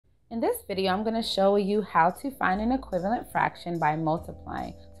In this video, I'm going to show you how to find an equivalent fraction by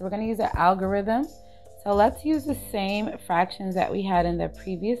multiplying. So we're going to use an algorithm. So let's use the same fractions that we had in the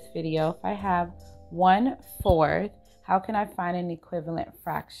previous video. If I have 1/4, how can I find an equivalent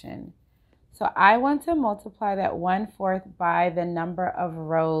fraction? So I want to multiply that 1/4 by the number of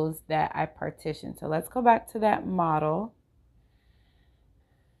rows that I partitioned. So let's go back to that model.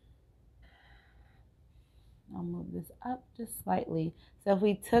 I'll move this up just slightly. So if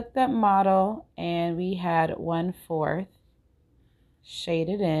we took that model and we had 1/4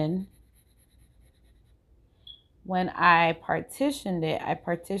 shaded in, when I partitioned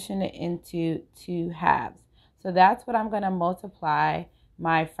it into 2/2. So that's what I'm going to multiply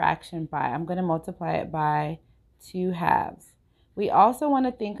my fraction by. I'm going to multiply it by 2/2. We also want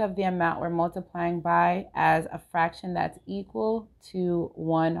to think of the amount we're multiplying by as a fraction that's equal to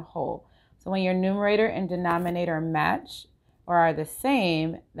 1/2. So when your numerator and denominator match or are the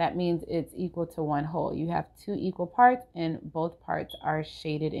same, that means it's equal to 1/2. You have two equal parts and both parts are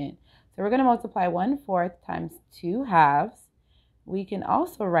shaded in. So we're going to multiply 1/4 times 2/2. We can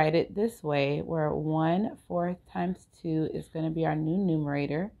also write it this way, where 1/4 times 2 is going to be our new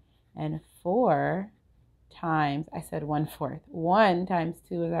numerator, and 4 times, I said 1/4, 1 times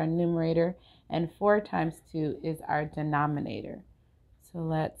 2 is our numerator, and 4 times 2 is our denominator. So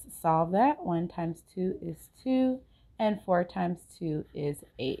let's solve that. 1 times 2 is 2, and 4 times 2 is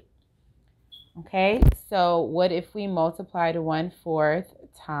 8. Okay, so what if we multiplied 1/4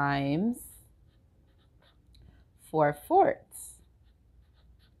 times 4/4?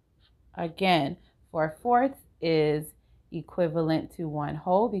 Again, 4/4 is equivalent to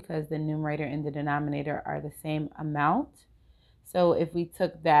 1/2 because the numerator and the denominator are the same amount. So if we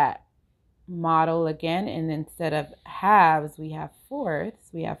took that model again, and instead of halves, we have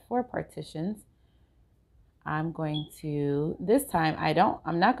fourths, we have 4 partitions. I'm going to, this time,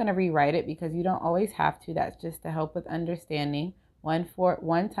 I'm not going to rewrite it because you don't always have to. That's just to help with understanding.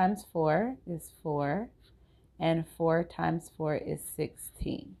 1 times 4 is 4, and 4 times 4 is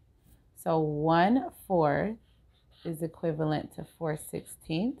 16. So 1/4 is equivalent to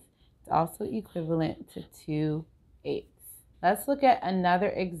 4/16. It's also equivalent to 2/8. Let's look at another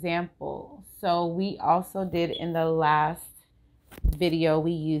example. So we also did in the last video,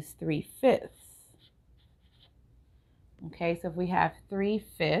 we used 3/5. Okay, so if we have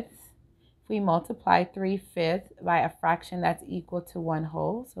 3/5, if we multiply 3/5 by a fraction that's equal to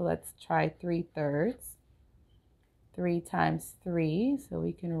 1/2, so let's try 3/3. 3 times 3, so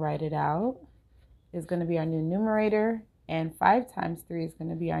we can write it out, is going to be our new numerator, and 5 times 3 is going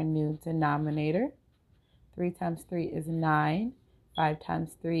to be our new denominator. 3 times 3 is 9, 5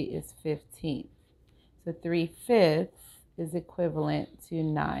 times 3 is 15. So 3/5 is equivalent to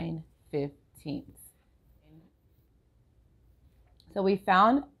 9/15. So we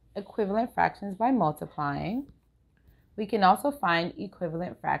found equivalent fractions by multiplying. We can also find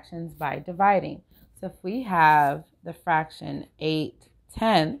equivalent fractions by dividing. So if we have the fraction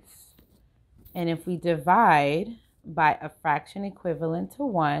 8/10, and if we divide by a fraction equivalent to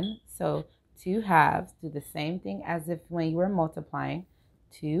 1, so 2/2, do the same thing as if when you were multiplying.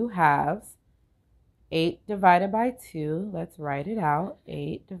 2/2, 8 divided by 2, let's write it out.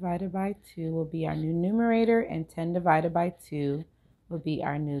 8 divided by 2 will be our new numerator, and 10 divided by 2 will be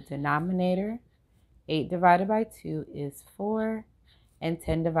our new denominator. 8 divided by 2 is 4, and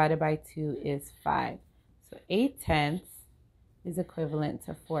 10 divided by 2 is 5. So 8/10 is equivalent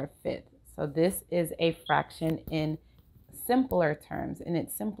to 4/5. So this is a fraction in simpler terms, in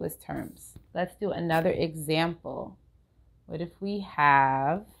its simplest terms. Let's do another example. What if we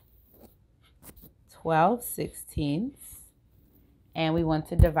have 12/16 and we want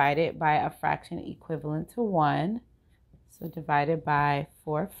to divide it by a fraction equivalent to 1? So divided by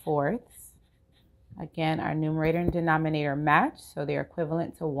 4/4. Again, our numerator and denominator match, so they're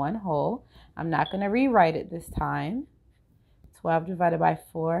equivalent to 1/2. I'm not going to rewrite it this time. 12 divided by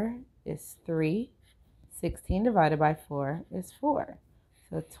 4 is 3. 16 divided by 4 is 4.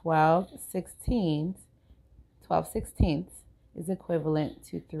 So 12/16 is equivalent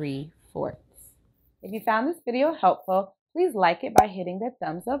to 3/4. If you found this video helpful, please like it by hitting the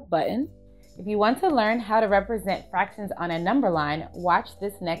thumbs up button. If you want to learn how to represent fractions on a number line, watch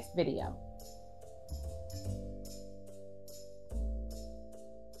this next video.